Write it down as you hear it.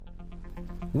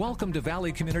Welcome to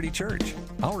Valley Community Church.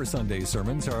 Our Sunday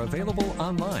sermons are available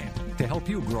online to help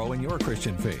you grow in your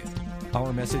Christian faith.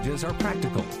 Our messages are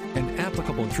practical and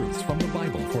applicable truths from the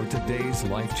Bible for today's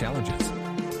life challenges.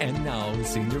 And now,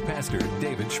 Senior Pastor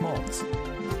David Schmaltz.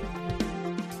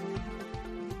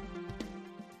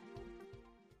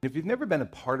 If you've never been a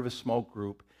part of a small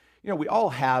group, we all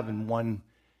have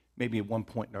maybe at one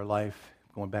point in our life,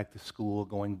 going back to school,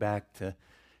 going back to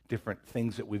different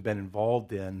things that we've been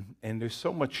involved in. And there's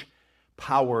so much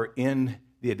power in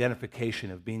the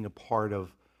identification of being a part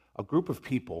of a group of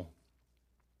people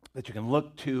that you can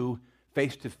look to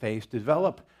face,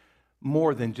 develop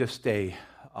more than just a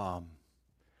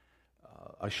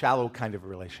shallow kind of a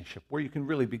relationship, where you can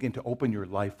really begin to open your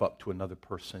life up to another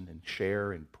person and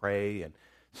share and pray and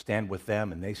stand with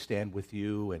them and they stand with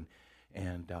you, and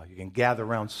you can gather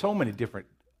around so many different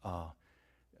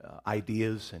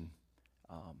ideas and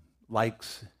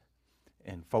likes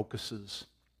and focuses.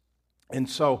 And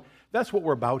so that's what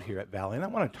we're about here at Valley. And I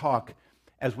want to talk,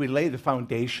 as we lay the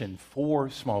foundation for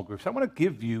small groups, I want to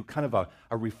give you kind of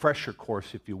a refresher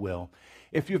course, if you will.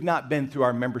 If you've not been through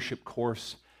our membership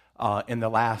course in the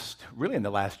last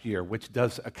year, which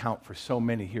does account for so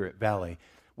many here at Valley,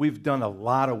 we've done a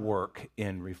lot of work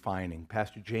in refining.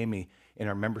 Pastor Jamie, in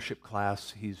our membership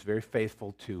class, he's very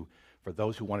faithful for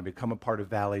those who want to become a part of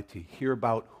Valley, to hear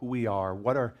about who we are,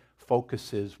 what our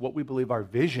focus is, what we believe our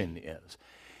vision is.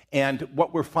 And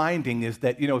what we're finding is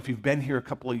that, if you've been here a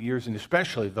couple of years, and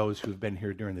especially those who've been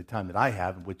here during the time that I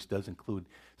have, which does include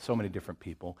so many different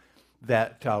people,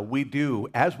 that we do,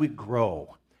 as we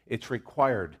grow, it's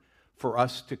required for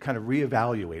us to kind of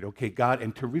reevaluate, okay, God,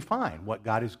 and to refine what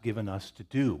God has given us to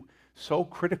do. So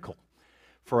critical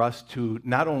for us to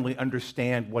not only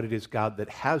understand what it is, God, that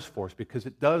has for us, because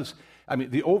it does,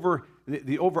 the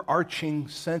overarching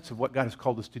sense of what God has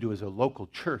called us to do as a local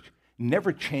church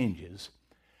never changes,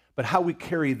 but how we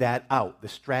carry that out, the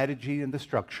strategy and the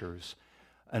structures,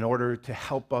 in order to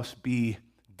help us be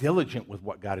diligent with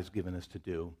what God has given us to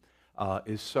do,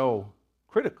 is so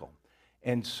critical.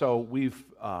 And so we've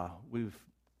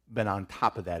been on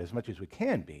top of that as much as we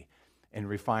can be, and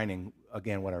refining,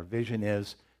 again, what our vision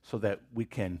is, so that we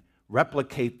can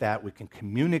replicate that, we can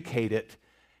communicate it,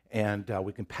 and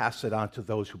we can pass it on to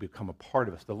those who become a part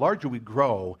of us. The larger we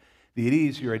grow, the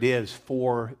easier it is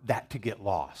for that to get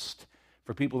lost.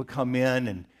 For people to come in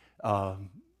and,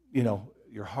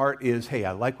 your heart is, hey,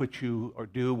 I like what you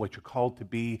do, what you're called to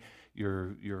be,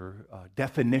 your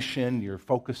definition, your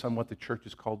focus on what the church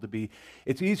is called to be.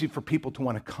 It's easy for people to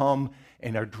want to come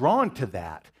and are drawn to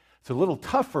that. It's a little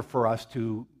tougher for us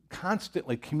to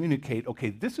constantly communicate, okay,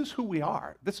 this is who we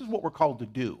are. This is what we're called to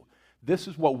do. This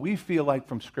is what we feel like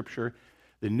from Scripture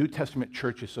the New Testament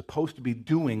church is supposed to be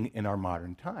doing in our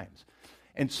modern times.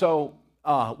 And so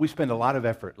we spend a lot of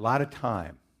effort, a lot of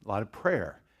time, a lot of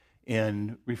prayer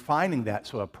in refining that,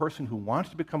 so a person who wants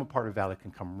to become a part of Valley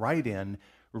can come right in,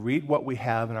 read what we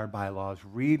have in our bylaws,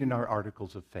 read in our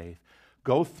articles of faith,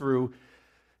 go through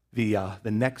the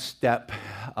next step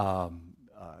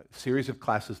series of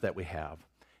classes that we have,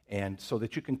 and so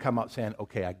that you can come out saying,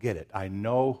 okay, I get it. I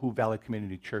know who Valley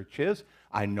Community Church is.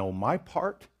 I know my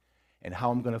part and how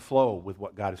I'm going to flow with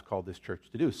what God has called this church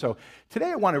to do. So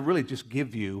today I want to really just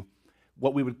give you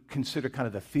what we would consider kind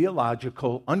of the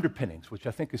theological underpinnings, which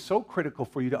I think is so critical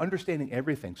for you to understanding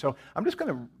everything. So I'm just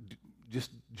going to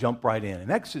just jump right in.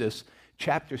 In Exodus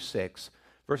chapter 6,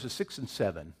 verses 6 and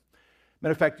 7,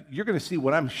 matter of fact, you're going to see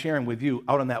what I'm sharing with you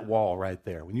out on that wall right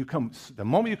there. The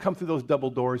moment you come through those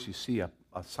double doors, you see a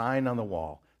sign on the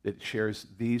wall that shares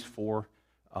these four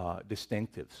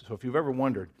distinctives. So if you've ever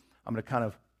wondered, I'm going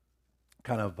to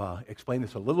kind of explain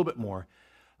this a little bit more.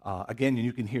 Again,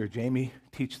 you can hear Jamie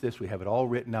teach this. We have it all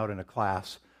written out in a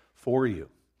class for you.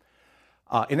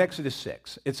 In Exodus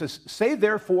 6, it says, "Say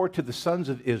therefore to the sons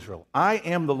of Israel, I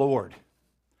am the Lord,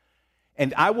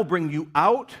 and I will bring you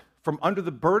out from under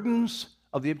the burdens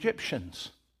of the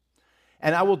Egyptians,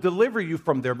 and I will deliver you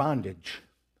from their bondage.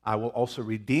 I will also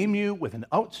redeem you with an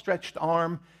outstretched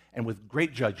arm and with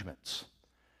great judgments.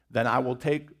 Then I will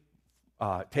take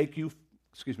you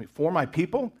for my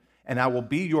people, and I will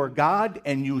be your God,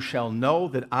 and you shall know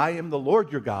that I am the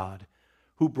Lord your God,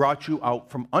 who brought you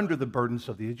out from under the burdens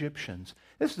of the Egyptians."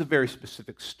 This is a very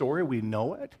specific story. We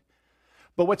know it.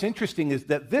 But what's interesting is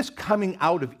that this coming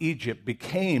out of Egypt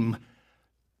became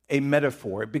a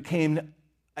metaphor. It became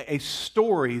a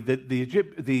story that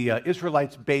the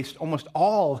Israelites based almost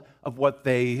all of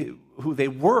who they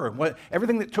were,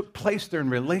 everything that took place there in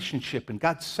relationship, and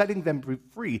God setting them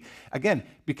free, again,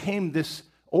 became this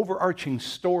overarching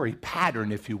story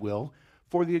pattern, if you will,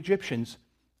 for the Israelites.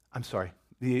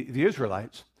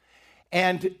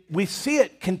 And we see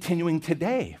it continuing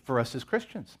today for us as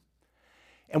Christians.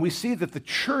 And we see that the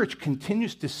church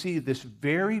continues to see this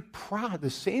the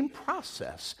same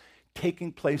process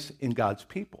taking place in God's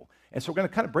people. And so we're going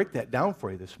to kind of break that down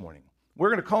for you this morning. We're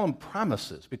going to call them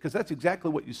promises because that's exactly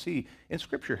what you see in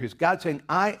Scripture. Here's God saying,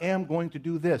 I am going to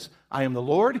do this. I am the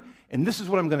Lord, and this is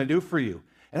what I'm going to do for you.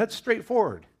 And that's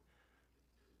straightforward.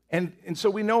 And so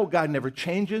we know God never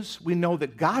changes. We know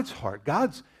that God's heart,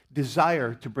 God's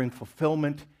desire to bring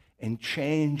fulfillment and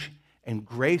change and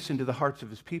grace into the hearts of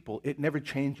his people, it never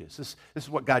changes. This is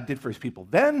what God did for his people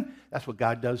then. That's what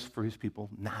God does for his people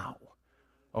now.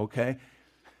 Okay?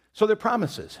 So they're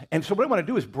promises. And so what I want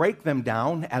to do is break them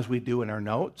down as we do in our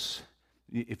notes,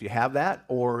 if you have that,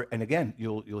 and again,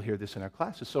 you'll hear this in our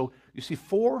classes. So you see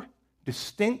 4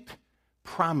 distinct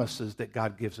promises that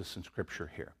God gives us in Scripture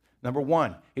here. Number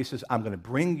 1, he says, I'm going to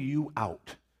bring you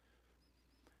out.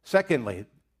 Secondly,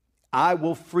 I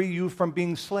will free you from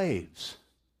being slaves.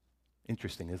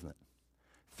 Interesting, isn't it?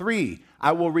 3,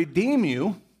 I will redeem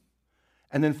you.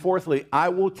 And then fourthly, I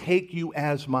will take you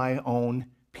as my own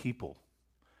people.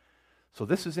 So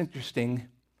this is interesting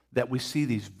that we see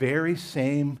these very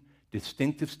same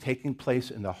distinctives taking place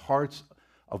in the hearts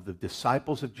of the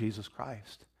disciples of Jesus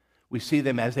Christ. We see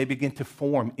them as they begin to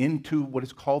form into what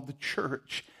is called the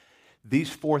church.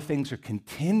 These 4 things are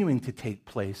continuing to take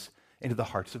place into the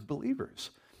hearts of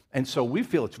believers. And so we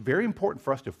feel it's very important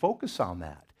for us to focus on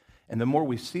that. And the more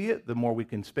we see it, the more we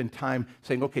can spend time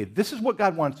saying, okay, this is what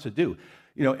God wants to do.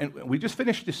 You know, and we just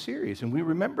finished a series, and we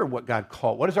remember what God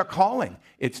called. What is our calling?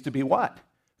 It's to be what?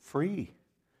 Free.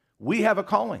 We have a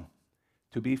calling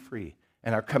to be free.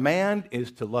 And our command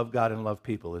is to love God and love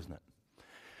people, isn't it?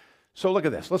 So look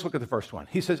at this. Let's look at the first one.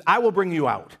 He says, I will bring you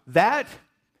out. That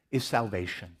is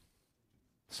salvation.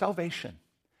 Salvation.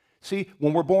 See,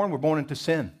 when we're born into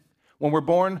sin. When we're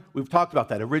born, we've talked about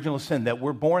that, original sin, that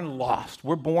we're born lost.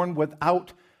 We're born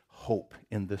without hope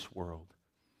in this world.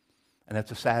 And that's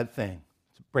a sad thing.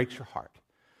 It breaks your heart.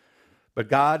 But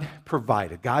God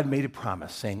provided. God made a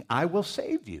promise saying, I will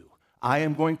save you. I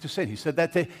am going to save. He said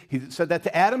that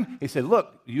to Adam. He said,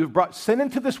 look, you've brought sin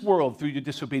into this world through your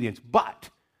disobedience,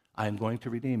 but I am going to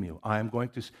redeem you. I am going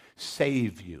to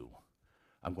save you.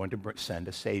 I'm going to send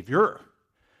a Savior.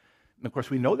 And of course,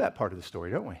 we know that part of the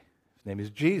story, don't we? His name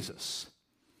is Jesus.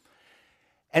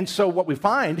 And so what we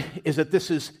find is that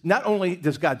this is, not only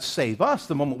does God save us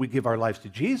the moment we give our lives to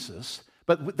Jesus,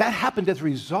 but that happened as a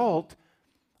result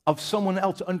of someone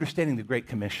else understanding the Great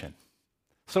Commission.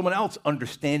 Someone else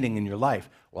understanding in your life,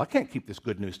 well, I can't keep this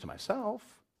good news to myself.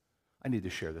 I need to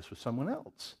share this with someone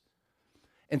else.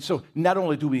 And so not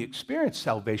only do we experience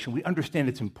salvation, we understand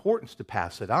its importance to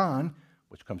pass it on,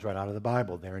 which comes right out of the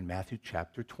Bible there in Matthew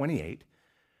chapter 28,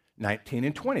 19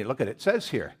 and 20. Look at it. It says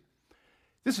here,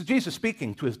 this is Jesus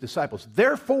speaking to his disciples.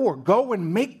 Therefore, go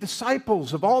and make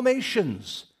disciples of all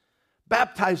nations,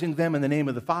 baptizing them in the name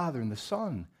of the Father and the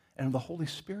Son and of the Holy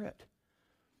Spirit,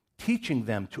 teaching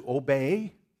them to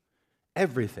obey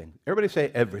everything. Everybody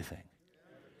say everything.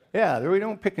 Yeah, we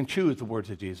don't pick and choose the words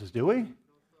of Jesus, do we?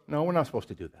 No, we're not supposed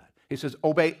to do that. He says,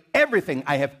 obey everything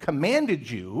I have commanded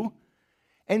you,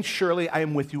 and surely I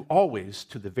am with you always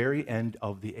to the very end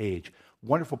of the age.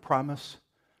 Wonderful promise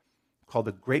called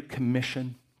the Great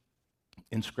Commission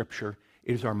in Scripture.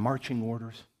 It is our marching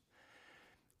orders.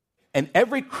 And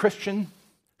every Christian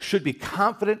should be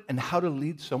confident in how to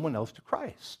lead someone else to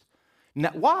Christ.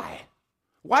 Now, why?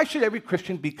 Why should every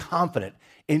Christian be confident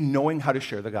in knowing how to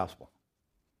share the gospel?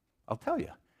 I'll tell you.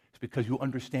 It's because you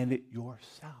understand it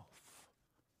yourself.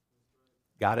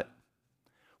 Got it?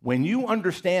 When you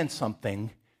understand something,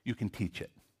 you can teach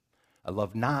it. I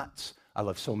love knots. I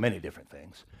love so many different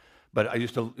things. But I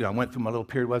used to, I went through my little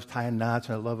period where I was tying knots,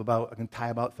 and I can tie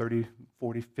about 30,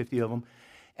 40, 50 of them.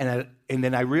 And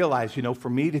then I realized, for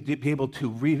me to be able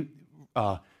to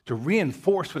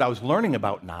reinforce what I was learning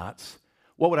about knots,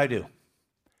 what would I do?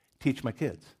 Teach my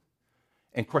kids.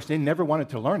 And of course, they never wanted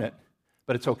to learn it,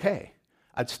 but it's okay.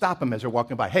 I'd stop them as they're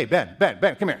walking by. Hey, Ben,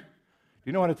 come here. Do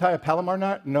you know how to tie a Palomar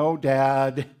knot? No,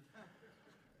 Dad.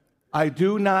 I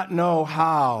do not know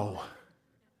how.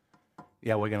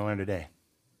 Yeah, we're going to learn today.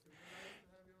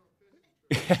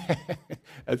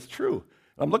 That's true.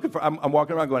 I'm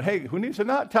walking around going, hey, who needs a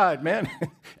knot tied, man?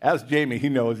 Ask Jamie, he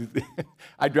knows.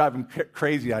 I drive him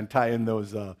crazy on tying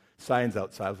those signs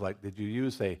outside. I was like, did you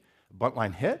use a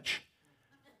buntline hitch?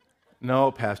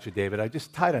 No, Pastor David, I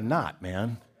just tied a knot,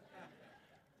 man.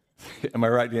 Am I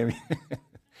right, Jamie?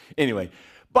 Anyway,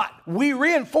 but we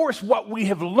reinforce what we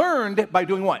have learned by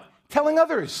doing what? Telling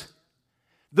others.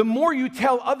 The more you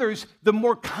tell others, the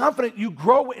more confident you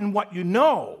grow in what you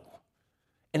know.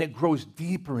 and it grows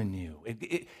deeper in you.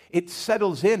 It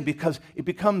settles in because it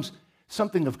becomes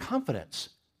something of confidence.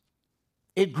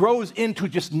 It grows into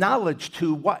just knowledge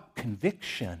to what?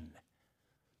 Conviction.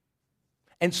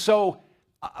 And so,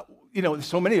 there's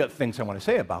so many other things I want to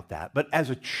say about that. But as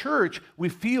a church, we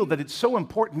feel that it's so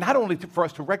important not only for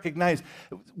us to recognize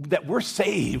that we're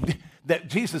saved, that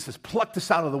Jesus has plucked us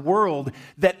out of the world,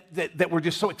 that we're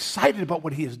just so excited about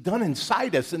what he has done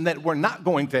inside us and that we're not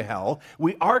going to hell.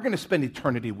 We are going to spend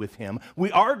eternity with him.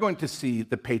 We are going to see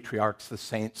the patriarchs, the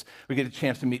saints. We get a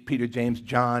chance to meet Peter, James,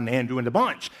 John, Andrew, and a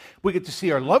bunch. We get to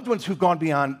see our loved ones who've gone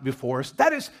beyond before us.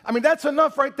 That's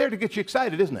enough right there to get you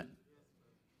excited, isn't it?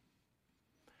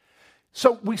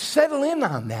 So we settle in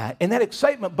on that, and that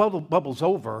excitement bubbles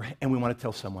over, and we want to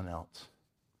tell someone else.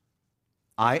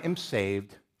 I am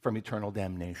saved from eternal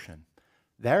damnation.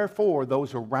 Therefore,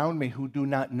 those around me who do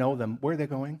not know them, where are they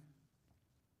going?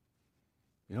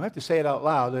 You don't have to say it out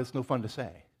loud. It's no fun to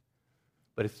say.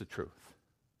 But it's the truth.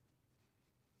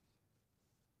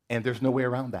 And there's no way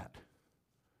around that.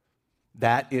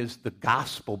 That is the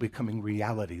gospel becoming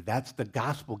reality. That's the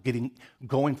gospel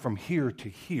going from here to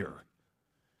here.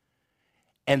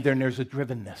 And then there's a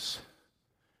drivenness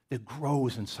that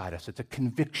grows inside us. It's a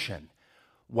conviction.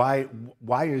 Why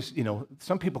is,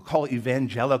 some people call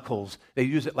evangelicals, they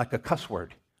use it like a cuss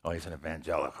word. Oh, he's an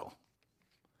evangelical.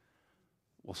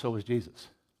 Well, so was Jesus.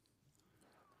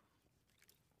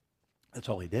 That's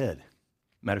all he did.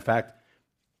 Matter of fact,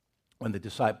 when the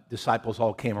disciples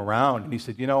all came around, and he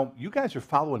said, you guys are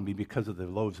following me because of the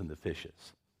loaves and the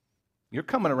fishes. You're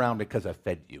coming around because I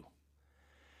fed you.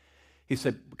 He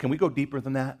said, can we go deeper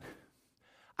than that?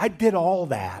 I did all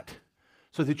that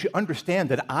so that you understand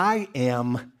that I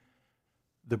am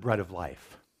the bread of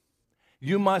life.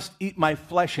 You must eat my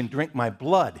flesh and drink my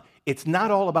blood. It's not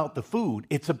all about the food.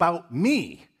 It's about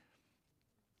me.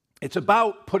 It's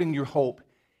about putting your hope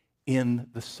in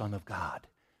the Son of God,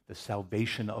 the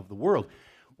salvation of the world.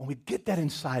 When we get that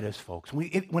inside us, folks,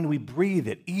 when we breathe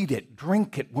it, eat it,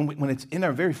 drink it, when it's in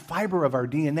our very fiber of our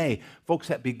DNA, folks,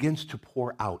 that begins to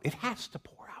pour out. It has to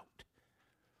pour out.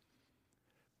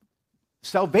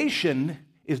 Salvation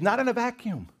is not in a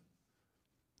vacuum.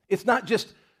 It's not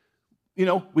just,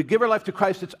 we give our life to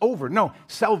Christ, it's over. No,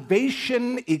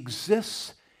 salvation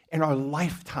exists in our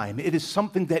lifetime. It is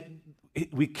something that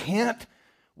we can't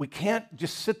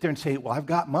just sit there and say, well, I've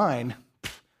got mine.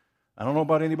 I don't know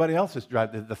about anybody else that's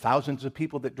the thousands of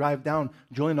people that drive down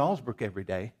Julian R Allsbrook every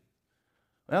day.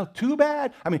 Well, too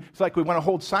bad. It's like we want to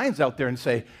hold signs out there and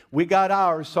say, we got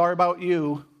ours, sorry about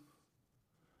you.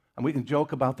 And we can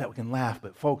joke about that, we can laugh,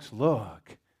 but folks,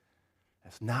 look,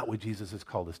 that's not what Jesus has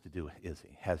called us to do, is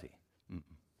he? Has he? Mm-mm.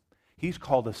 He's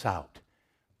called us out.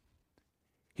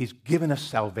 He's given us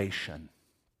salvation.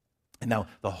 And now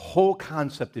the whole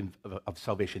concept of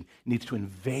salvation needs to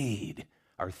invade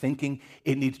our thinking.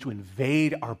 It needs to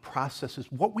invade our processes,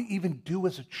 what we even do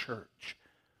as a church.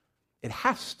 It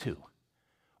has to,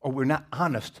 or we're not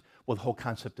honest with the whole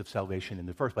concept of salvation in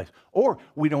the first place, or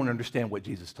we don't understand what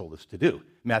Jesus told us to do.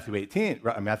 Matthew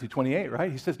 28,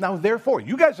 right? He says, now therefore,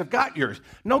 you guys have got yours.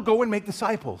 No, go and make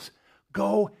disciples.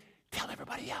 Go tell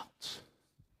everybody else.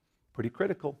 Pretty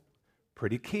critical,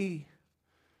 pretty key.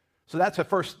 So that's the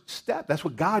first step. That's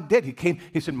what God did.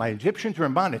 He said, my Egyptians are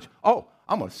in bondage. Oh,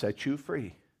 I'm going to set you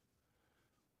free.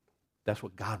 That's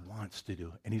what God wants to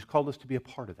do. And he's called us to be a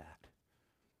part of that.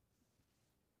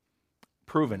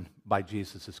 Proven by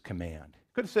Jesus' command.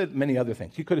 He could have said many other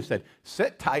things. He could have said,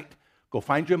 sit tight, go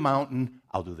find your mountain,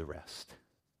 I'll do the rest.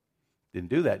 Didn't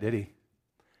do that, did he?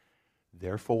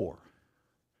 Therefore,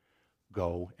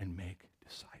 go and make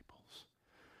disciples.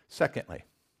 Secondly,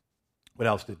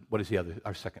 what is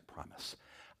our second promise?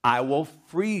 I will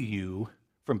free you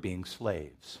from being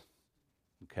slaves.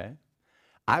 Okay?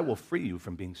 I will free you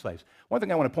from being slaves. One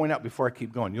thing I want to point out before I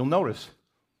keep going, you'll notice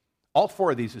all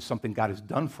four of these is something God has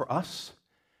done for us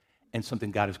and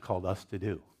something God has called us to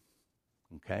do.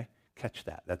 Okay? Catch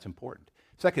that. That's important.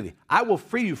 Secondly, I will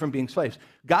free you from being slaves.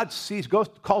 God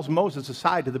calls Moses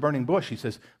aside to the burning bush. He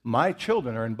says, my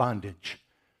children are in bondage.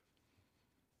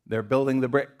 They're building the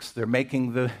bricks. They're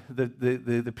making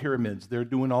the pyramids. They're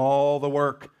doing all the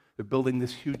work. They're building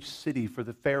this huge city for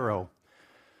the Pharaoh.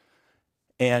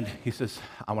 And he says,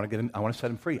 I want to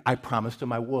set him free. I promised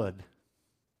him I would.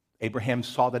 Abraham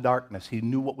saw the darkness. He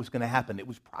knew what was going to happen. It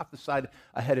was prophesied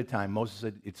ahead of time. Moses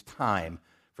said, it's time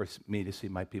for me to see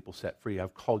my people set free.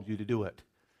 I've called you to do it.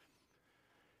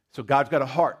 So God's got a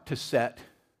heart to set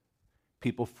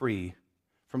people free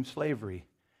from slavery.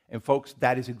 And folks,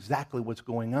 that is exactly what's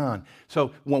going on.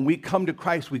 So when we come to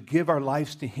Christ, we give our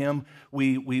lives to him.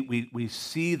 We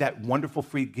see that wonderful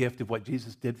free gift of what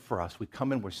Jesus did for us. We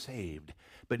come and we're saved.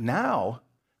 But now,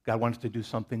 God wants to do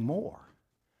something more.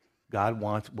 God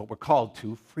wants what we're called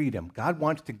to, freedom. God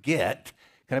wants to get,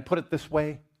 can I put it this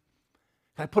way?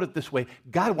 Can I put it this way?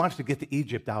 God wants to get the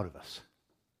Egypt out of us.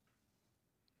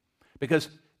 Because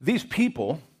these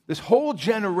people, this whole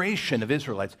generation of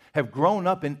Israelites, have grown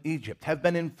up in Egypt, have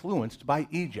been influenced by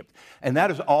Egypt. And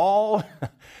that is all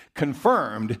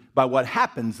confirmed by what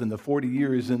happens in the 40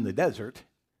 years in the desert.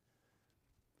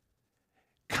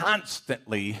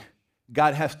 Constantly,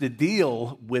 God has to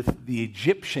deal with the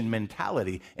Egyptian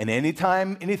mentality. And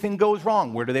anytime anything goes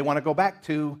wrong, where do they want to go back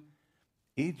to?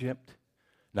 Egypt.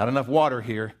 Not enough water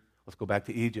here. Let's go back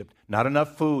to Egypt. Not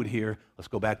enough food here. Let's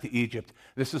go back to Egypt.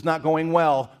 This is not going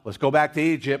well. Let's go back to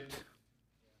Egypt.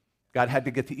 God had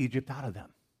to get the Egypt out of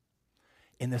them.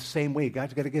 In the same way,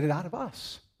 God's got to get it out of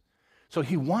us. So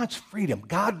he wants freedom.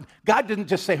 God didn't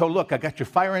just say, oh, look, I got your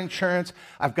fire insurance.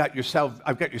 I've got your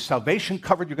salvation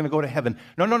covered. You're going to go to heaven.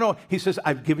 No. He says,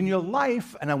 I've given you a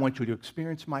life, and I want you to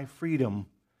experience my freedom.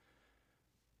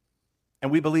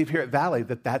 And we believe here at Valley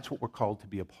that that's what we're called to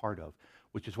be a part of,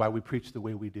 which is why we preach the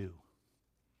way we do,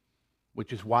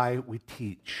 which is why we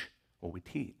teach what we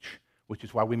teach, which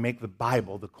is why we make the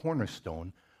Bible the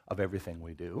cornerstone of everything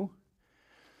we do,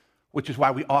 which is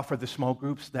why we offer the small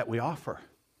groups that we offer.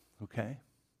 Okay?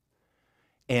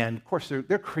 And, of course,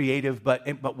 they're creative, but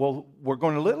we're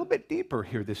going a little bit deeper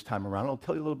here this time around. I'll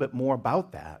tell you a little bit more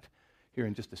about that here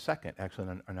in just a second, actually,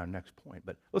 on our next point.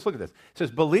 But let's look at this. It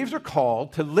says, believers are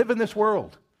called to live in this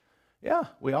world. Yeah,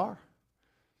 we are.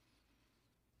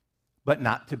 But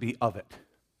not to be of it.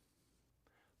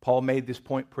 Paul made this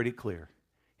point pretty clear.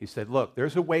 He said, look,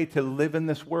 there's a way to live in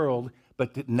this world,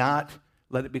 but to not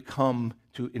let it become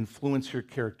to influence your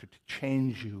character, to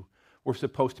change you. We're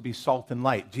supposed to be salt and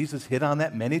light. Jesus hit on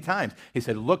that many times. He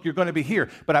said, look, you're going to be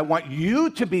here, but I want you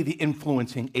to be the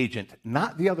influencing agent,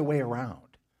 not the other way around.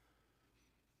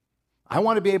 I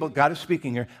want to be able, God is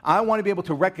speaking here, I want to be able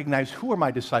to recognize who are my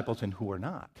disciples and who are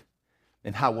not.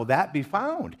 And how will that be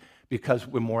found? Because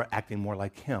we're acting more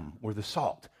like him. We're the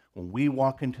salt. When we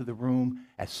walk into the room,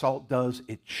 as salt does,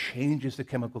 it changes the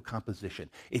chemical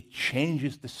composition. It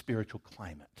changes the spiritual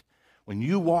climate. When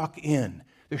you walk in,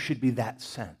 there should be that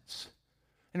sense.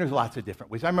 And there's lots of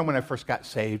different ways. I remember when I first got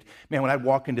saved, man, when I'd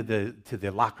walk into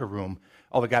the locker room,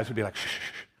 all the guys would be like, shh, shh,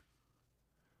 shh.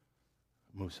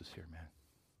 Moose is here, man.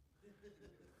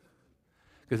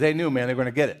 Because they knew, man, they were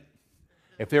going to get it.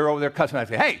 If they were over there cussing, I'd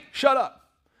say, hey, shut up.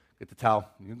 Get the towel.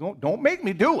 Don't make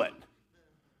me do it.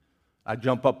 I'd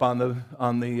jump up on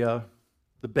the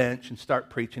bench and start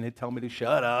preaching. They'd tell me to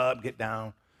shut up, get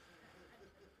down.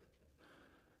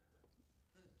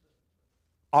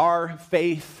 Our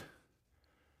faith,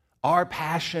 our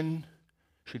passion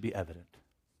should be evident.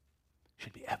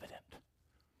 Should be evident.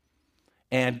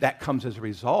 And that comes as a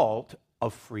result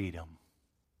of freedom.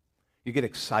 You get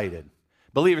excited.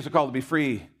 Believers are called to be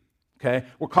free. Okay?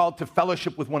 We're called to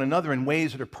fellowship with one another in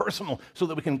ways that are personal so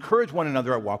that we can encourage one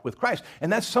another at walk with Christ.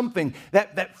 And that's something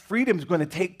that freedom is going to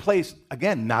take place,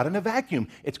 again, not in a vacuum.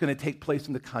 It's going to take place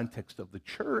in the context of the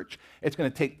church. It's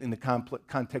going to take in the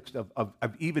context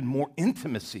of even more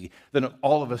intimacy than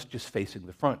all of us just facing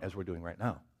the front as we're doing right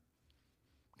now.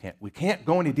 We can't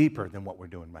go any deeper than what we're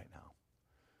doing right now.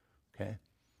 Okay?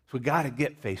 So we got to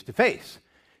get face to face.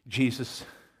 Jesus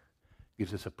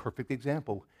gives us a perfect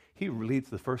example. He leads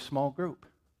the first small group.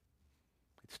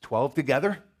 It's 12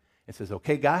 together and says,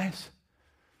 okay, guys,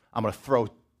 I'm going to throw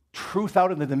truth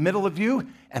out into the middle of you,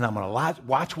 and I'm going to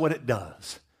watch what it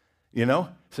does. You know?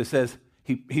 So it says,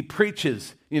 he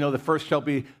preaches, the first shall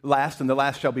be last and the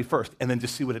last shall be first, and then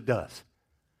just see what it does.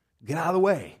 Get out of the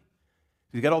way.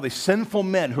 You got all these sinful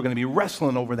men who are going to be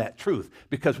wrestling over that truth.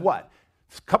 Because what?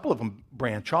 A couple of them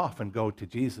branch off and go to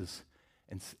Jesus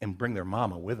and bring their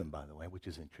mama with them, by the way, which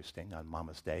is interesting on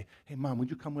Mama's Day. Hey, Mom, would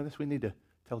you come with us? We need to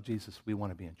tell Jesus we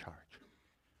want to be in charge.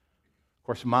 Of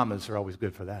course, mamas are always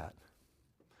good for that.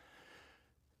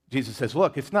 Jesus says,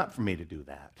 look, it's not for me to do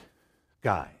that.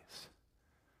 Guys,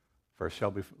 first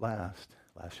shall be last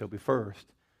shall be first.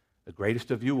 The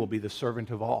greatest of you will be the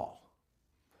servant of all.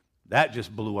 That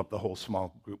just blew up the whole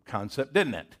small group concept,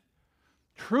 didn't it?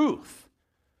 Truth,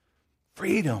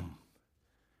 freedom.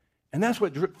 And that's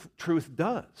what truth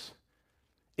does.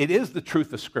 It is the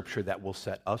truth of Scripture that will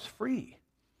set us free.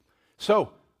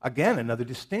 So, again, another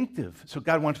distinctive. So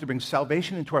God wants to bring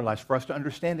salvation into our lives for us to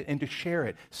understand it and to share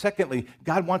it. Secondly,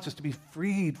 God wants us to be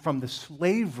freed from the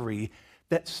slavery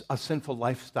that a sinful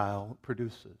lifestyle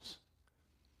produces.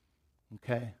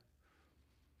 Okay?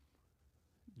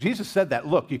 Jesus said that,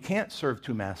 look, you can't serve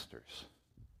two masters.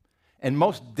 And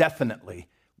most definitely,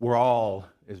 we're all,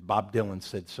 as Bob Dylan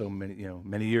said so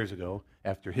many years ago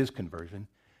after his conversion,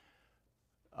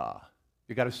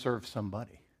 You got to serve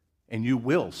somebody. And you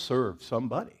will serve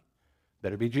somebody.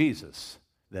 Better be Jesus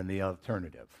than the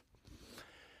alternative.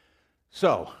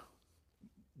 So,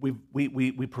 we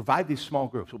provide these small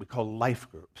groups, what we call life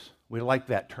groups. We like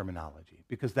that terminology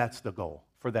because that's the goal,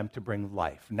 for them to bring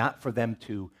life, not for them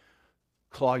to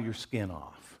claw your skin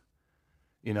off.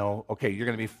 You know, okay, you're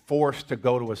going to be forced to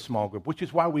go to a small group, which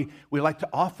is why we like to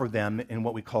offer them in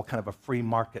what we call kind of a free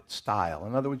market style.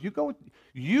 In other words,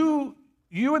 you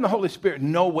and the Holy Spirit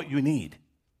know what you need.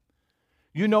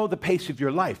 You know the pace of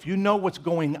your life. You know what's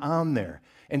going on there.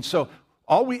 And so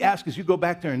all we ask is you go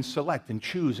back there and select and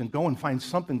choose and go and find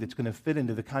something that's going to fit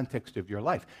into the context of your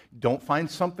life. Don't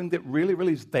find something that really,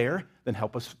 really is there, then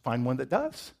help us find one that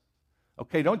does.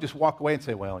 Okay, don't just walk away and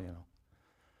say, well, you know,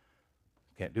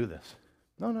 can't do this.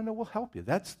 No, we'll help you.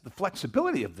 That's the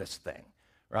flexibility of this thing,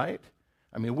 right?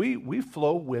 I mean, we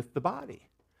flow with the body.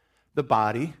 The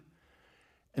body,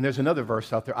 and there's another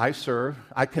verse out there, I serve,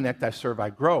 I connect, I serve, I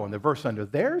grow. And the verse under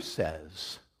there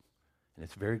says, and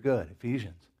it's very good,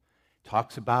 Ephesians,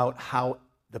 talks about how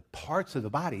the parts of the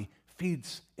body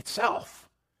feeds itself.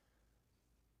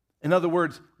 In other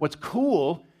words, what's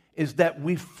cool is that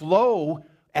we flow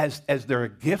as there are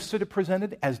gifts that are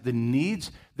presented, as the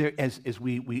needs, as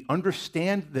we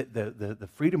understand the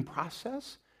freedom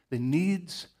process, the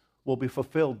needs will be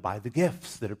fulfilled by the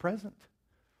gifts that are present.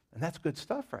 And that's good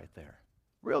stuff right there.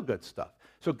 Real good stuff.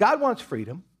 So God wants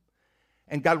freedom,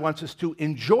 and God wants us to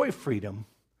enjoy freedom.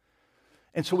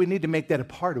 And so we need to make that a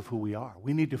part of who we are.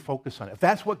 We need to focus on it. If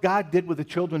that's what God did with the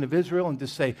children of Israel and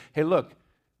just say, hey, look,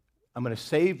 I'm going to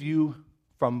save you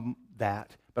from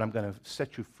that, but I'm going to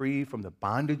set you free from the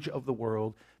bondage of the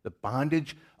world, the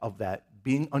bondage of that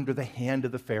being under the hand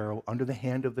of the Pharaoh, under the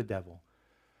hand of the devil,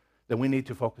 then we need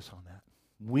to focus on that.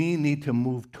 We need to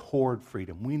move toward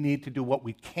freedom. We need to do what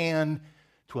we can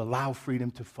to allow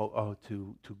freedom to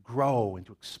grow and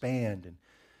to expand and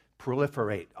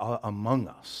proliferate among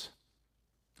us.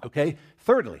 Okay?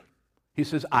 Thirdly, he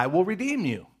says, I will redeem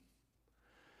you.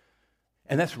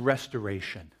 And that's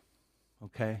restoration.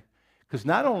 Okay? Because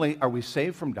not only are we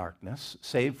saved from darkness,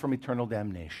 saved from eternal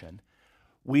damnation,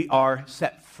 we are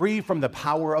set free from the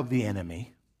power of the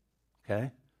enemy.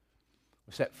 Okay?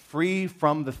 We're set free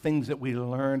from the things that we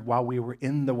learned while we were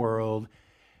in the world.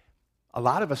 A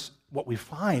lot of us, what we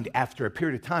find after a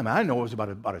period of time, I know it was about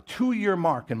a 2-year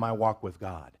mark in my walk with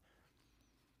God,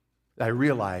 that I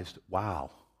realized, wow,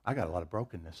 I got a lot of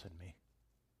brokenness in me.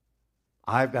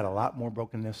 I've got a lot more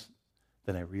brokenness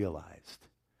than I realized.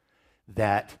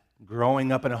 That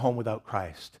growing up in a home without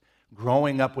Christ,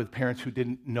 growing up with parents who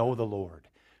didn't know the Lord,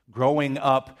 growing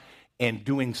up and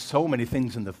doing so many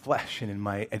things in the flesh and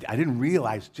I didn't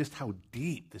realize just how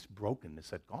deep this brokenness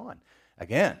had gone.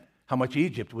 Again, how much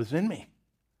Egypt was in me.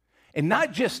 And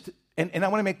not just, and I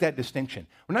want to make that distinction.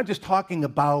 We're not just talking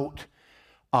about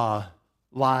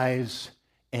lies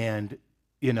and,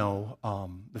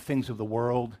 the things of the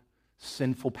world,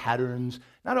 sinful patterns.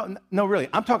 No, really.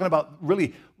 I'm talking about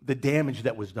really the damage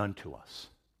that was done to us.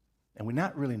 And we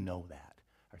not really know that.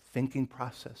 Our thinking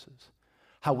processes,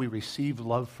 how we receive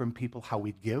love from people, how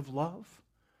we give love.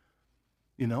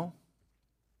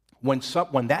 When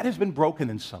that has been broken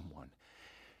in someone,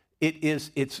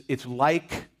 it's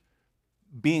like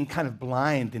being kind of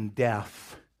blind and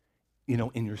deaf,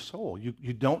 in your soul.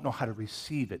 You don't know how to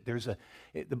receive it.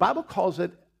 The Bible calls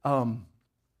it an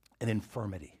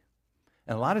infirmity.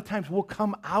 And a lot of times we'll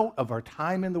come out of our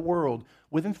time in the world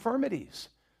with infirmities.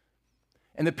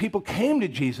 And the people came to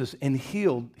Jesus and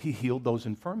he healed those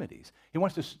infirmities. He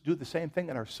wants to do the same thing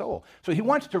in our soul. So he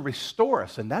wants to restore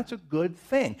us, and that's a good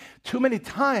thing. Too many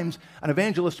times an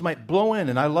evangelist might blow in,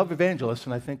 and I love evangelists,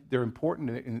 and I think they're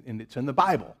important, and it's in the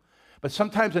Bible. But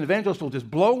sometimes an evangelist will just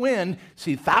blow in,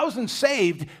 see thousands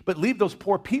saved, but leave those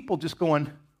poor people just going,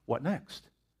 what next?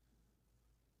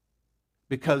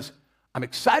 Because I'm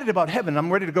excited about heaven,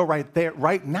 I'm ready to go right there,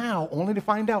 right now, only to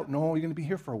find out, no, you're going to be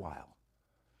here for a while.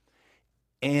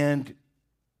 And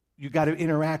you got to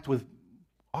interact with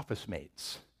office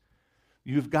mates.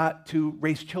 You've got to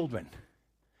raise children.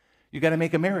 You've got to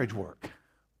make a marriage work.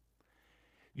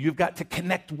 You've got to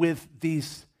connect with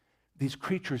these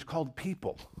creatures called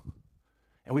people.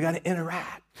 And we got to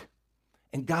interact.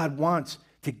 And God wants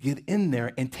to get in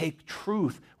there and take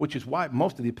truth, which is why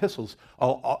most of the epistles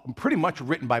are pretty much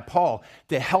written by Paul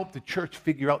to help the church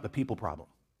figure out the people problem.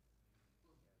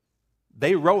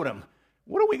 They wrote them.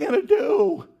 What are we going to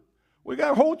do? We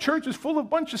got whole churches full of a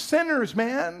bunch of sinners,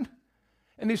 man.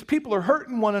 And these people are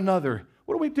hurting one another.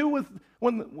 What do we do with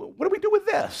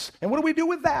this? And what do we do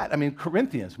with that? I mean,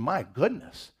 Corinthians, my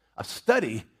goodness, a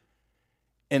study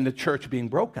in the church being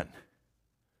broken.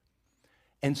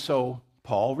 And so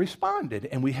Paul responded,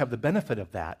 and we have the benefit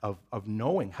of that, of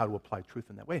knowing how to apply truth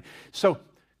in that way. So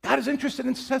God is interested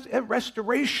in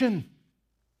restoration.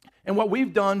 And what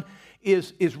we've done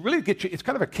is really get you, it's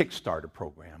kind of a Kickstarter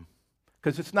program,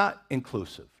 because it's not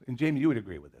inclusive. And Jamie, you would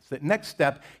agree with this. The next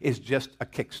step is just a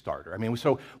Kickstarter. I mean,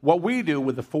 so what we do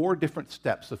with the 4 different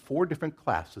steps, the 4 different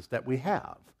classes that we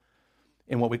have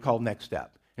in what we call Next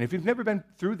Step. And if you've never been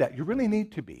through that, you really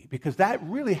need to be, because that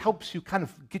really helps you kind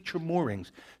of get your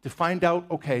moorings to find out,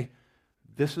 okay,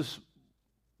 this is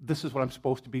what I'm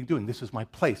supposed to be doing. This is my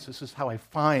place. This is how I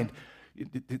find,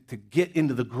 to get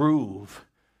into the groove,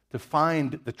 to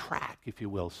find the track, if you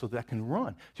will, so that I can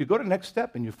run. So you go to the next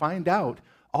step and you find out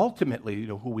ultimately,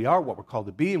 who we are, what we're called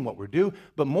to be, and what we're do,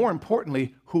 but more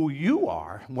importantly, who you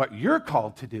are, what you're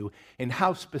called to do, and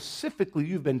how specifically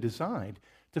you've been designed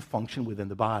to function within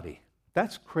the body.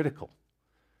 That's critical,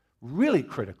 really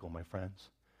critical, my friends,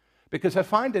 because I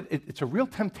find that it's a real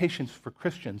temptation for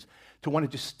Christians to want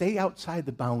to just stay outside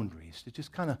the boundaries, to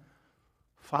just kind of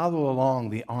follow along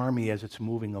the army as it's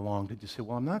moving along, to just say,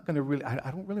 well, I'm not going to really,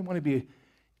 I don't really want to be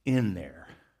in there,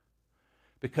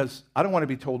 because I don't want to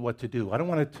be told what to do. I don't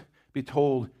want to be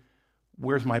told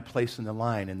where's my place in the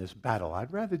line in this battle.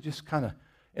 I'd rather just kind of,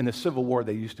 in the Civil War,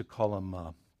 they used to call them,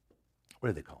 what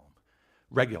do they call them?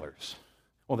 Regulars.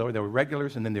 Well, there were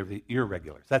regulars, and then there were the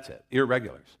irregulars. That's it,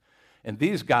 irregulars. And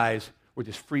these guys were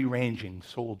just free-ranging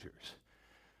soldiers.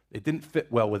 They didn't fit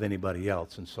well with anybody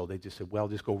else, and so they just said, well,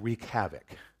 just go wreak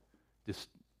havoc. Just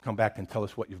come back and tell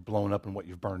us what you've blown up and what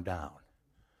you've burned down.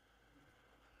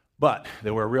 But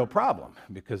they were a real problem,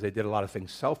 because they did a lot of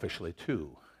things selfishly,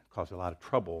 too. It caused a lot of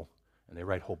trouble, and they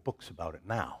write whole books about it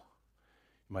now.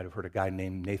 You might have heard a guy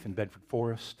named Nathan Bedford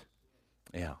Forrest.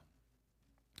 Yeah.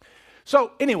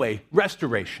 So anyway,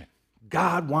 restoration.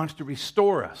 God wants to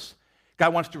restore us.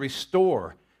 God wants to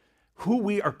restore who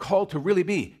we are called to really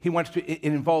be. It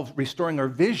involves restoring our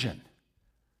vision,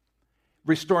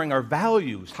 restoring our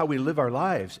values, how we live our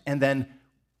lives, and then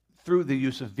through the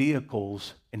use of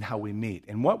vehicles and how we meet.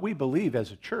 And what we believe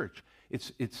as a church,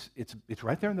 it's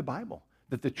right there in the Bible,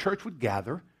 that the church would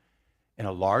gather in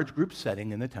a large group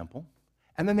setting in the temple,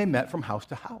 and then they met from house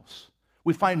to house.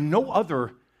 We find no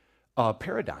other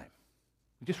paradigm.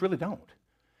 We just really don't.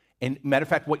 And matter of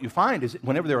fact, what you find is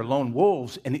whenever there are lone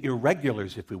wolves and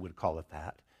irregulars, if we would call it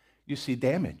that, you see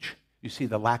damage. You see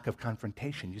the lack of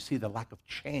confrontation. You see the lack of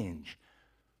change.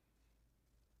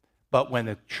 But when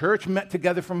the church met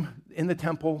together in the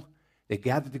temple, they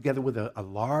gathered together with a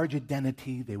large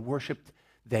identity. They worshiped.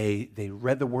 They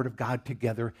read the Word of God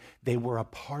together. They were a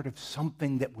part of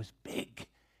something that was big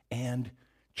and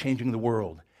changing the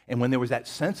world. And when there was that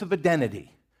sense of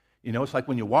identity, it's like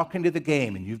when you walk into the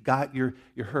game and you've got your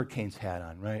Hurricanes hat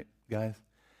on, right, guys?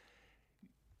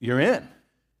 You're in.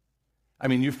 I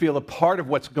mean, you feel a part of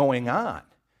what's going on.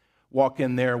 Walk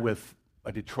in there with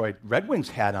a Detroit Red Wings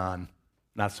hat on,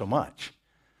 not so much.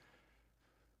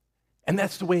 And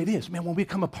that's the way it is. Man, when we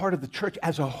become a part of the church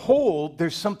as a whole,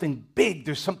 there's something big,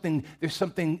 there's something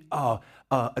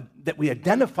that we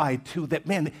identify to that,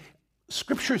 man,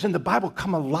 scriptures in the Bible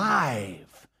come alive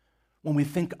when we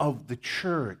think of the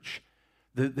church,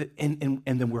 and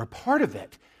then we're a part of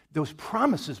it. Those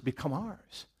promises become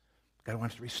ours. God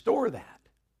wants to restore that.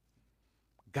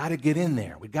 Got to get in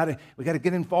there. We got to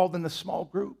get involved in the small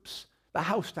groups, the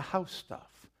house-to-house stuff.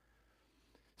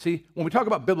 See, when we talk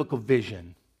about biblical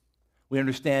vision, we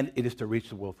understand it is to reach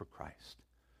the world for Christ.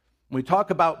 When we talk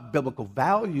about biblical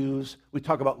values, we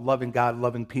talk about loving God,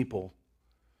 loving people,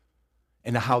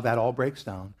 and how that all breaks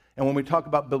down. And when we talk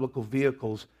about biblical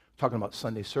vehicles, we're talking about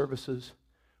Sunday services,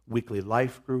 weekly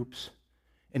life groups,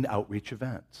 and outreach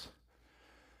events.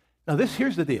 Now,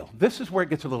 here's the deal. This is where it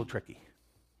gets a little tricky,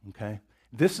 okay?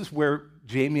 This is where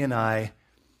Jamie and I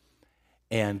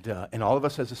and all of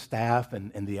us as a staff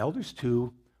and the elders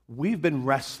too, we've been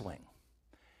wrestling.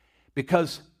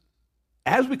 Because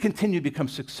as we continue to become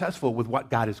successful with what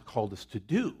God has called us to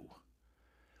do,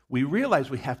 we realize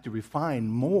we have to refine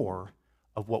more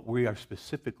of what we are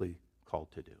specifically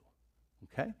called to do,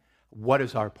 okay? What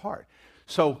is our part?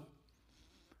 So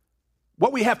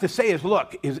what we have to say is,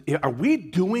 look, are we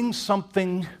doing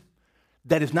something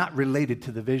that is not related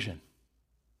to the vision?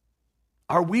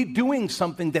 Are we doing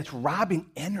something that's robbing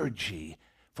energy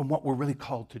from what we're really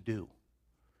called to do?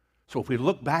 So if we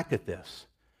look back at this,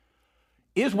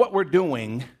 is what we're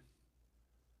doing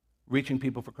reaching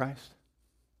people for Christ?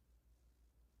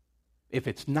 If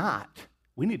it's not,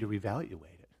 we need to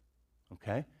reevaluate it,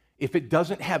 okay? If it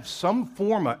doesn't have some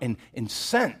form and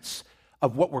sense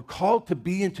of what we're called to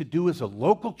be and to do as a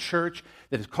local church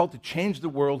that is called to change the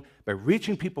world by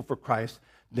reaching people for Christ,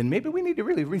 then maybe we need to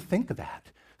really rethink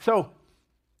that. So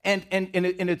And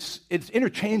it's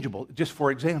interchangeable. Just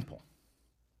for example,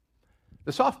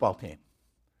 the softball team.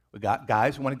 We got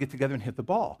guys who want to get together and hit the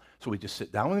ball. So we just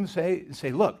sit down with them and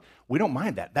say, look, we don't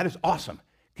mind that. That is awesome.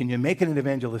 Can you make it an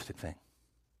evangelistic thing?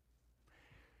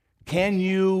 Can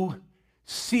you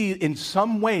see in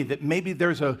some way that maybe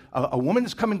there's a woman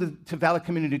that's coming to Valley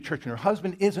Community Church and her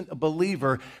husband isn't a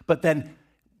believer, but then,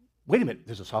 wait a minute,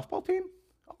 there's a softball team?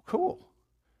 Oh, cool.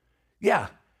 Yeah,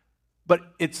 but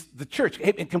it's the church.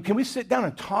 Hey, can we sit down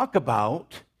and talk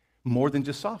about more than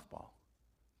just softball?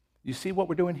 You see what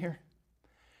we're doing here?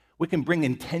 We can bring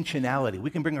intentionality.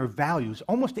 We can bring our values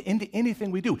almost into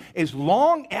anything we do, as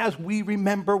long as we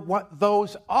remember what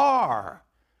those are,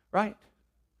 right?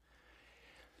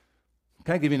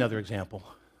 Can I give you another example?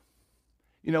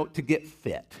 To get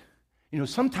fit.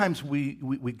 Sometimes we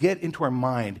get into our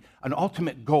mind an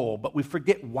ultimate goal, but we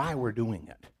forget why we're doing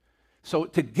it. So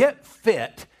to get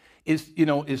fit is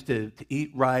to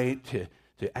eat right,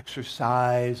 to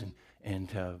exercise, and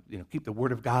to keep the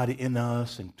Word of God in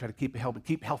us, and try to keep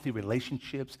healthy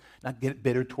relationships, not get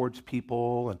bitter towards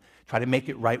people, and try to make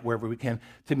it right wherever we can,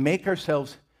 to make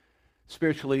ourselves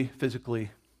spiritually,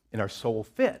 physically, and our soul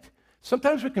fit.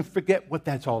 Sometimes we can forget what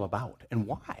that's all about and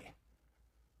why.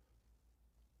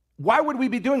 Why would we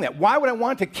be doing that? Why would I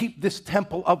want to keep this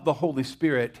temple of the Holy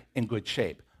Spirit in good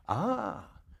shape? The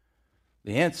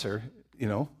answer,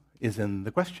 is in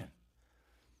the question.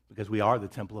 Because we are the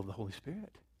temple of the Holy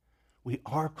Spirit. We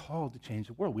are called to change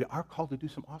the world. We are called to do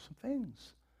some awesome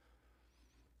things.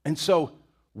 And so,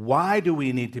 why do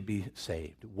we need to be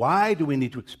saved? Why do we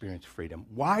need to experience freedom?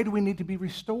 Why do we need to be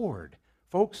restored?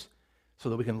 Folks, so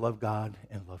that we can love God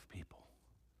and love people.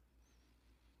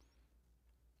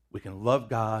 We can love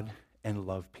God and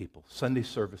love people. Sunday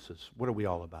services, what are we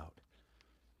all about?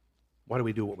 Why do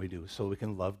we do what we do? So we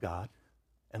can love God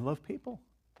and love people.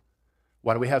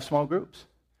 Why do we have small groups?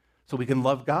 So we can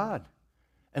love God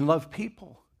and love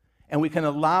people. And we can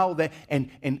allow that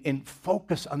and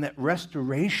focus on that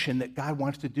restoration that God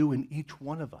wants to do in each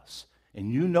one of us.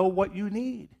 And you know what you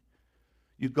need.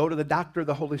 You go to the doctor of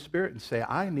the Holy Spirit and say,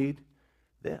 I need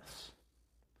this.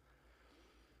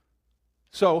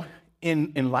 So,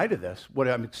 in light of this, what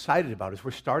I'm excited about is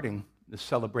we're starting to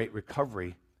celebrate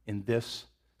recovery in this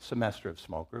semester of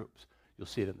small groups. You'll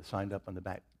see it in the signed up on the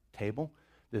back table.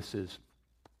 This has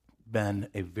been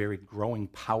a very growing,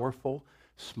 powerful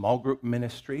small group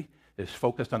ministry that is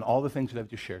focused on all the things that I've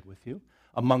just shared with you.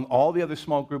 Among all the other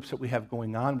small groups that we have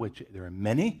going on, which there are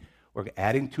many, we're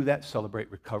adding to that Celebrate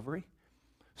Recovery.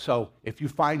 So if you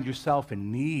find yourself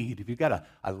in need, if you've got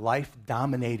a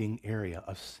life-dominating area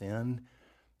of sin,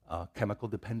 chemical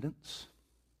dependence,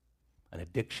 an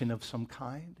addiction of some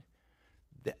kind,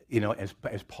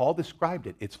 as Paul described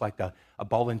it, it's like a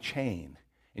ball and chain,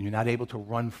 and you're not able to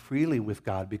run freely with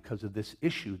God because of this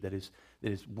issue that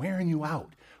is wearing you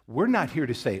out. We're not here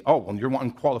to say, oh, well, you're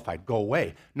unqualified, go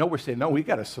away. No, we're saying, no, we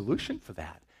got a solution for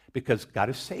that because God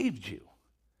has saved you.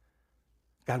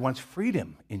 God wants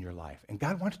freedom in your life, and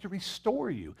God wants to restore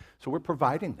you. So we're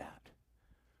providing that.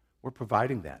 We're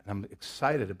providing that. And I'm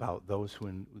excited about those who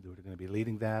are going to be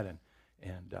leading that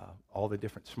and all the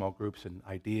different small groups and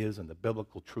ideas and the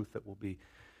biblical truth that will be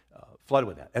flooded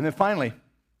with that. And then finally,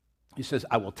 he says,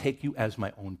 I will take you as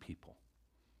my own people.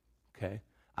 Okay?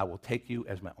 I will take you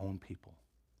as my own people.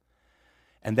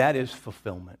 And that is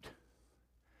fulfillment.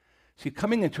 See,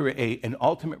 coming into an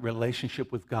ultimate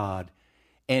relationship with God,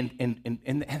 and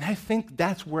I think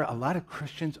that's where a lot of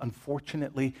Christians,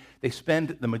 unfortunately, they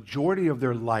spend the majority of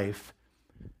their life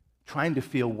trying to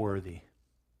feel worthy.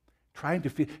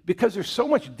 Because there's so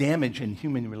much damage in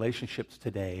human relationships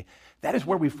today, that is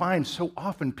where we find so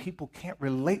often people can't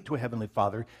relate to a Heavenly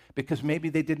Father because maybe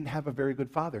they didn't have a very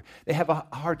good father. They have a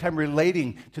hard time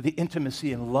relating to the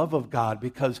intimacy and love of God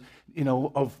because,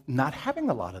 of not having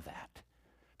a lot of that.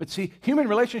 But see, human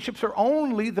relationships are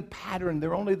only the pattern.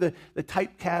 They're only the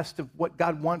typecast of what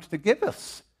God wants to give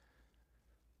us.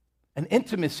 An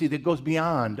intimacy that goes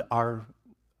beyond our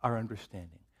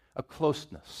understanding. A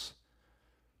closeness.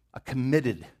 A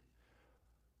committed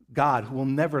God who will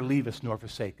never leave us nor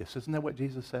forsake us. Isn't that what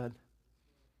Jesus said?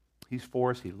 He's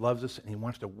for us, He loves us, and He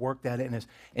wants to work that in us.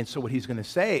 And so what He's going to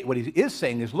say, what He is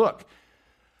saying is, look,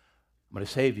 I'm going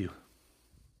to save you.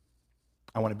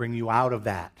 I want to bring you out of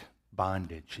that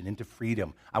bondage and into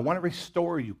freedom. I want to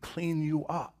restore you, clean you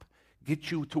up,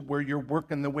 get you to where you're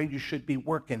working the way you should be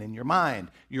working in your mind,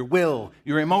 your will,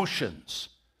 your emotions.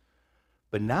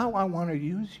 But now I want to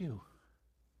use you.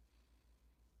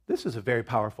 This is a very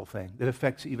powerful thing that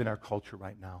affects even our culture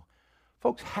right now.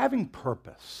 Folks, having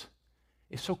purpose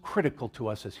is so critical to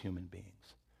us as human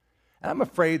beings. And I'm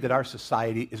afraid that our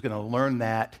society is going to learn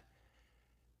that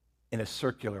in a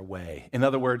circular way. In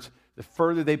other words, the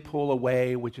further they pull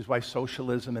away, which is why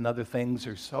socialism and other things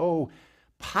are so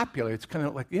popular, it's kind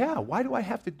of like, yeah, why do I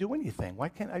have to do anything? Why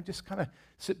can't I just kind of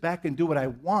sit back and do what I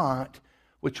want,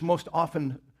 which most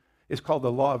often is called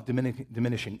the law of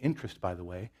diminishing interest, by the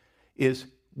way, is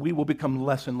we will become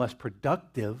less and less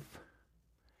productive.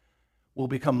 We'll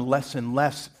become less and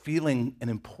less feeling an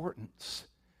importance.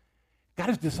 God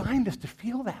has designed us to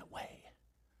feel that way.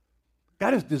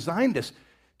 God has designed us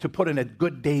to put in a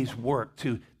good day's work,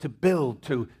 to build,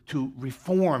 to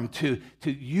reform, to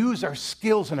use our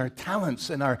skills and our talents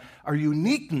and our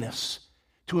uniqueness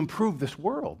to improve this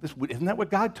world. Isn't that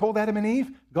what God told Adam and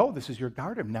Eve? Go, this is your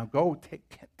garden. Now go,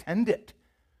 tend it.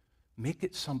 Make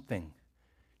it something.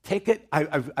 Take it.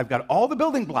 I've got all the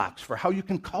building blocks for how you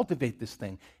can cultivate this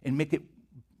thing and make it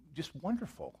just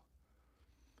wonderful.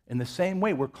 In the same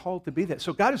way, we're called to be that.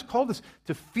 So God has called us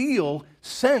to feel,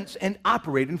 sense, and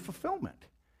operate in fulfillment.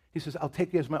 He says, I'll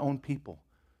take you as my own people.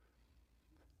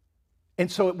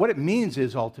 And so what it means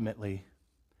is ultimately,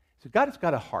 so God has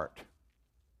got a heart.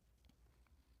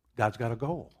 God's got a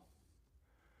goal.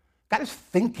 God is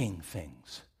thinking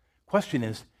things. Question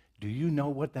is, do you know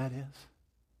what that is?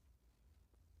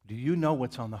 Do you know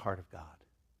what's on the heart of God?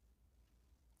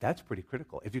 That's pretty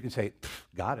critical. If you can say,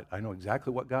 got it, I know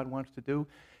exactly what God wants to do,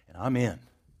 and I'm in.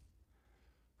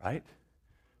 Right?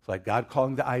 It's like God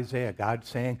calling to Isaiah, God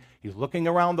saying, he's looking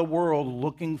around the world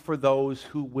looking for those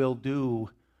who will do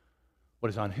what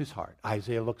is on his heart.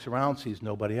 Isaiah looks around, sees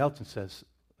nobody else, and says,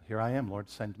 here I am, Lord,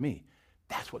 send me.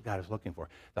 That's what God is looking for.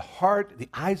 The heart, the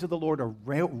eyes of the Lord are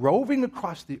roving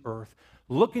across the earth,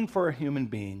 looking for a human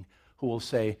being who will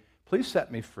say, please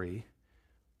set me free,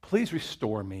 please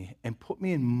restore me, and put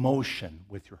me in motion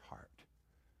with your heart.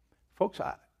 Folks,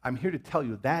 I'm here to tell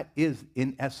you that is,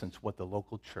 in essence, what the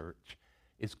local church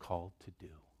is called to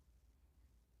do.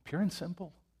 Pure and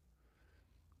simple.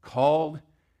 Called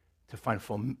to find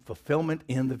fulfillment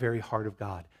in the very heart of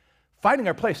God. Finding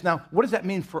our place. Now, what does that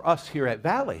mean for us here at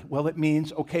Valley? Well, it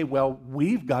means, okay, well,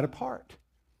 we've got a part.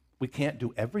 We can't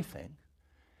do everything.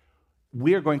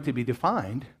 We are going to be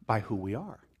defined by who we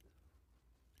are,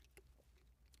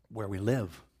 where we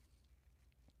live,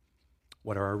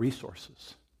 what are our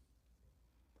resources,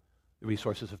 the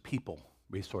resources of people,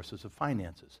 resources of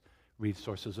finances,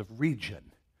 resources of region,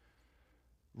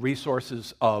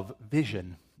 resources of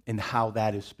vision, and how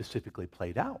that is specifically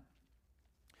played out.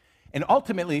 And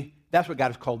ultimately, that's what God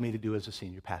has called me to do as a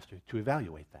senior pastor, to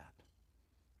evaluate that.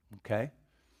 Okay?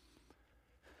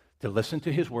 To listen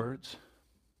to his words,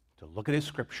 to look at his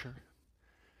scripture,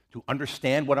 to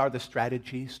understand what are the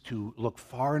strategies, to look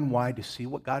far and wide to see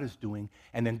what God is doing,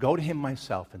 and then go to him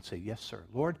myself and say, yes, sir,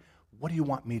 Lord, what do you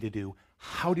want me to do?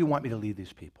 How do you want me to lead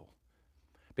these people?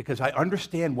 Because I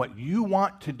understand what you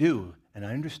want to do, and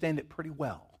I understand it pretty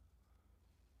well.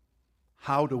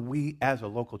 How do we as a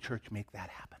local church make that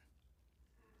happen?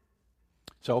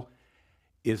 So,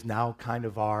 is now kind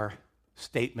of our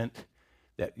statement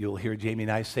that you'll hear Jamie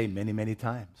and I say many, many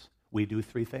times. We do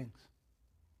three things.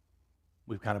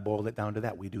 We've kind of boiled it down to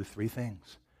that. We do three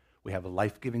things. We have a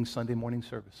life-giving Sunday morning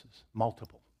services,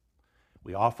 multiple.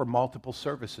 We offer multiple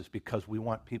services because we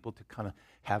want people to kind of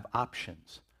have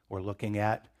options. We're looking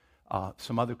at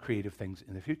some other creative things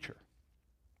in the future.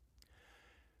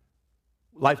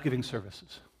 Life-giving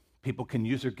services. People can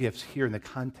use their gifts here in the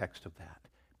context of that.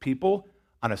 People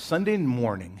on a Sunday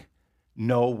morning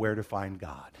know where to find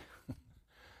God.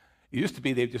 It used to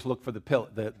be they'd just look for the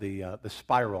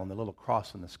spiral and the little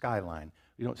cross on the skyline.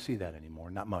 You don't see that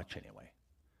anymore, not much anyway.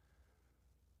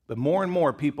 But more and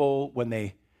more people,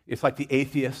 it's like the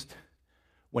atheist,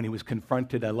 when he was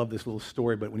confronted, I love this little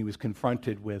story, but when he was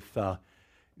confronted with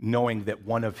knowing that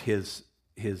one of his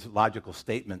logical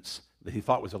statements that he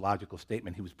thought was a logical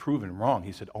statement, he was proven wrong,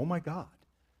 he said, oh my God.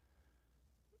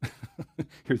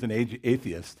 Here's an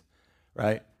atheist,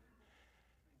 right?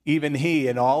 Even he,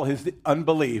 in all his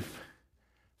unbelief,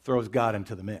 throws God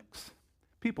into the mix.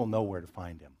 People know where to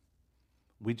find him.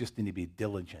 We just need to be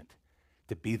diligent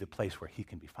to be the place where he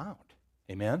can be found.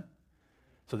 Amen?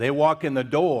 So they walk in the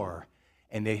door,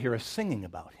 and they hear us singing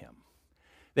about him.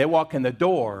 They walk in the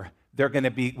door,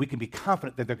 we can be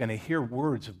confident that they're going to hear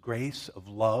words of grace, of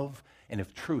love, and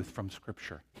of truth from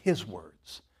Scripture. His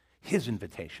words, his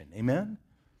invitation. Amen?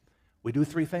 We do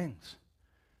three things.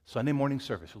 Sunday morning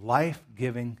service,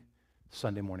 life-giving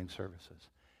Sunday morning services.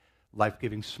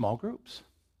 Life-giving small groups.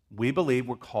 We believe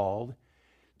we're called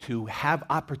to have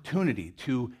opportunity,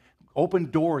 to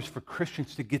open doors for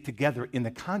Christians to get together in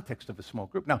the context of a small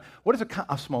group. Now, what is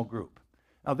a small group?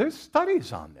 Now, there's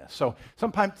studies on this. So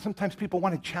sometimes people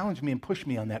want to challenge me and push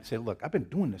me on that and say, look, I've been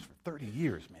doing this for 30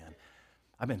 years, man.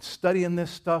 I've been studying this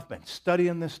stuff,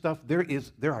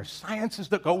 There are sciences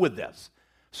that go with this.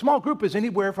 Small group is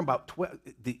anywhere from about 12,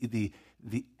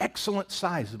 the excellent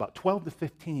size is about 12 to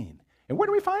 15. And where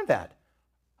do we find that?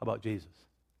 How about Jesus?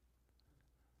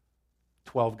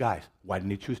 12 guys. Why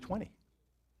didn't he choose 20?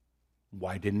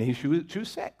 Why didn't he choose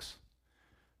 6?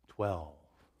 12.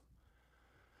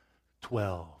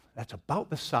 12. That's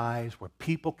about the size where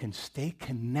people can stay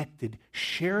connected,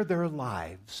 share their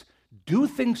lives, do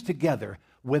things together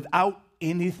without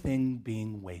anything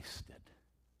being wasted.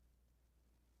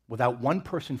 Without one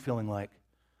person feeling like,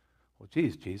 well,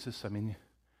 geez, Jesus, I mean,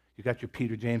 you got your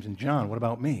Peter, James, and John. What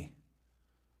about me?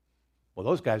 Well,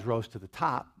 those guys rose to the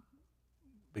top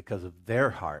because of their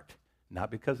heart,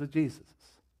 not because of Jesus'.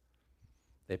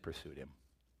 They pursued him.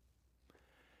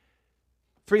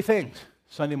 3 things: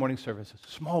 Sunday morning services,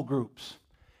 small groups.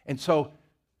 And so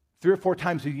 3 or 4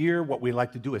 times a year, what we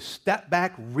like to do is step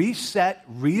back, reset,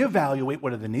 reevaluate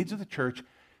what are the needs of the church,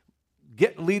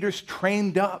 get leaders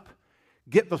trained up,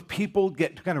 get those people,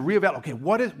 kind of reevaluate, okay,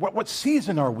 what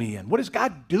season are we in? What is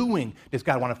God doing? Does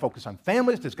God want to focus on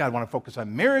families? Does God want to focus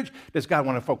on marriage? Does God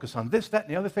want to focus on this, that,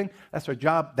 and the other thing? That's our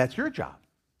job. That's your job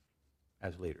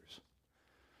as leaders.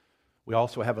 We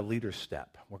also have a leader's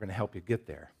step. We're going to help you get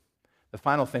there. The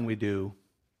final thing we do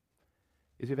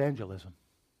is evangelism.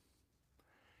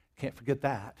 Can't forget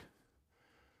that.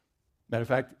 Matter of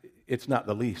fact, it's not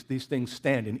the least. These things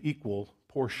stand in equal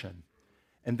portion.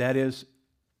 And that is,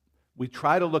 we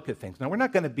try to look at things. Now, we're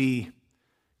not going to be,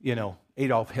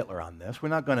 Adolf Hitler on this. We're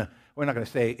not going to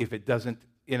say if it doesn't,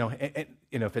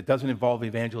 if it doesn't involve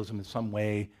evangelism in some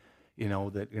way, that you're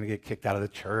going to get kicked out of the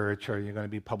church or you're going to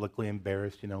be publicly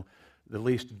embarrassed. The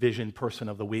least vision person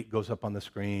of the week goes up on the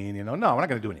screen. No, we're not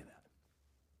going to do any of that.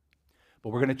 But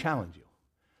we're going to challenge you.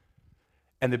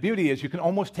 And the beauty is you can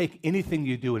almost take anything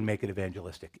you do and make it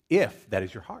evangelistic, if that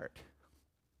is your heart.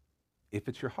 If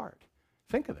it's your heart.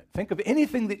 Think of it. Think of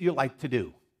anything that you like to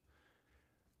do.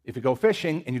 If you go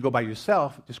fishing and you go by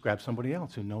yourself, just grab somebody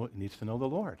else who needs to know the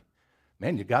Lord.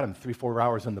 Man, you got them 3-4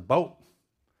 hours in the boat.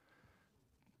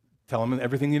 Tell them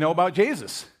everything you know about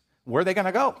Jesus. Where are they going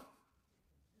to go?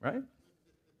 Right?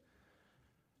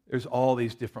 There's all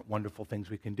these different wonderful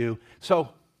things we can do. So,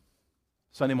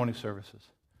 Sunday morning services,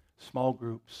 small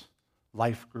groups,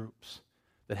 life groups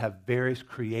that have various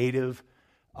creative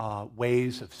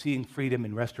ways of seeing freedom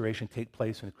and restoration take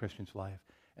place in a Christian's life.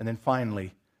 And then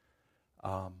finally,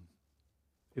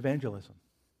 evangelism.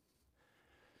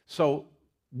 So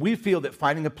we feel that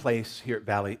finding a place here at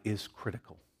Valley is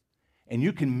critical. And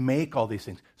you can make all these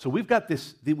things. So we've got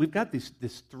this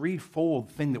threefold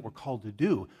thing that we're called to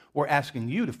do. We're asking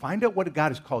you to find out what God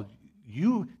has called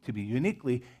you to be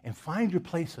uniquely and find your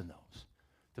place in those.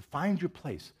 To find your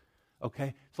place,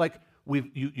 okay? It's like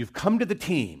you've come to the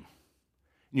team.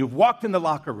 And you've walked in the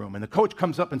locker room, and the coach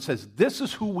comes up and says, this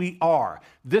is who we are.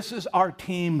 This is our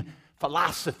team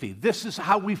philosophy. This is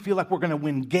how we feel like we're going to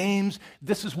win games.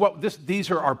 This is this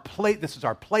is our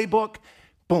playbook.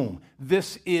 Boom.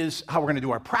 This is how we're going to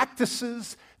do our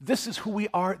practices. This is who we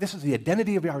are. This is the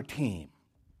identity of our team.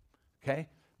 Okay?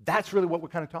 That's really what we're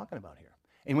kind of talking about here.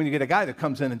 And when you get a guy that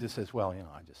comes in and just says, well,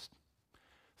 it's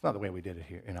not the way we did it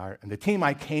here. And the team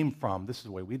I came from, this is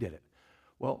the way we did it.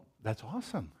 Well, that's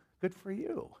awesome. Good for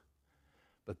you.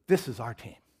 But this is our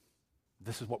team.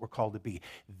 This is what we're called to be.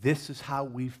 This is how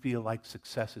we feel like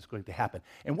success is going to happen.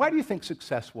 And why do you think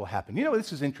success will happen?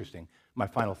 This is interesting. My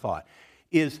final thought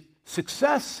is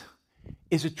success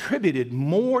is attributed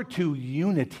more to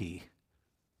unity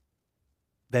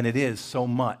than it is so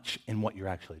much in what you're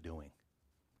actually doing.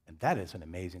 And that is an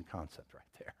amazing concept right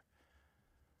there.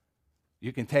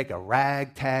 You can take a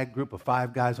ragtag group of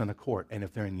 5 guys on the court, and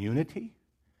if they're in unity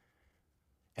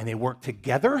and they work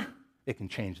together, they can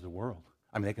change the world.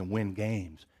 I mean, they can win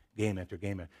games, game after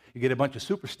game. You get a bunch of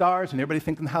superstars and everybody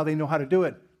thinking how they know how to do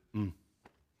it.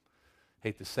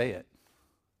 Hate to say it.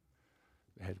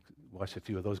 I had watched a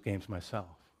few of those games myself.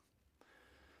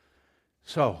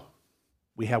 So,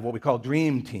 we have what we call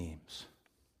dream teams.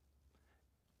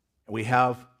 We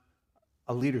have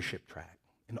a leadership track.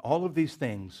 In all of these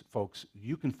things, folks,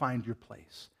 you can find your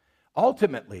place.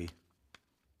 Ultimately,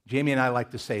 Jamie and I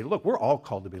like to say, look, we're all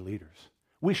called to be leaders.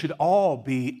 We should all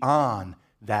be on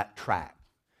that track.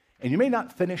 And you may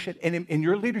not finish it. And in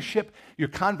your leadership, your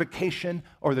convocation,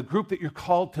 or the group that you're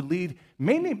called to lead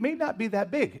may not be that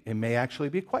big. It may actually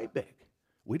be quite big.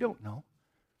 We don't know.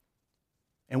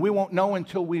 And we won't know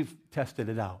until we've tested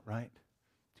it out, right?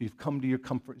 So you've come to your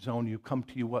comfort zone. You've come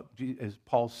to what, as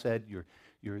Paul said,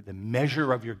 you're the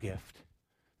measure of your gift,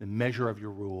 the measure of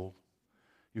your rule,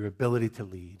 your ability to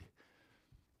lead.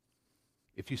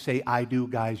 If you say, I do,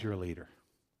 guys, you're a leader.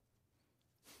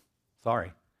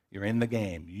 Sorry, you're in the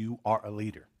game. You are a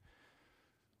leader.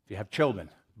 If you have children,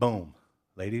 boom.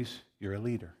 Ladies, you're a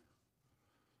leader.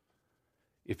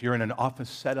 If you're in an office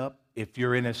setup, if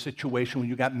you're in a situation where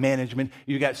you got management,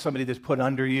 you got somebody that's put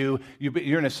under you,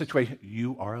 you're in a situation,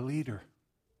 you are a leader.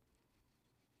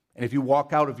 And if you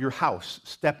walk out of your house,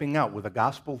 stepping out with a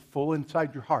gospel full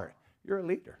inside your heart, you're a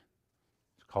leader.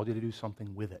 It's called you to do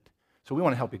something with it. So we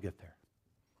want to help you get there.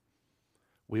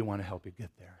 We want to help you get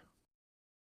there.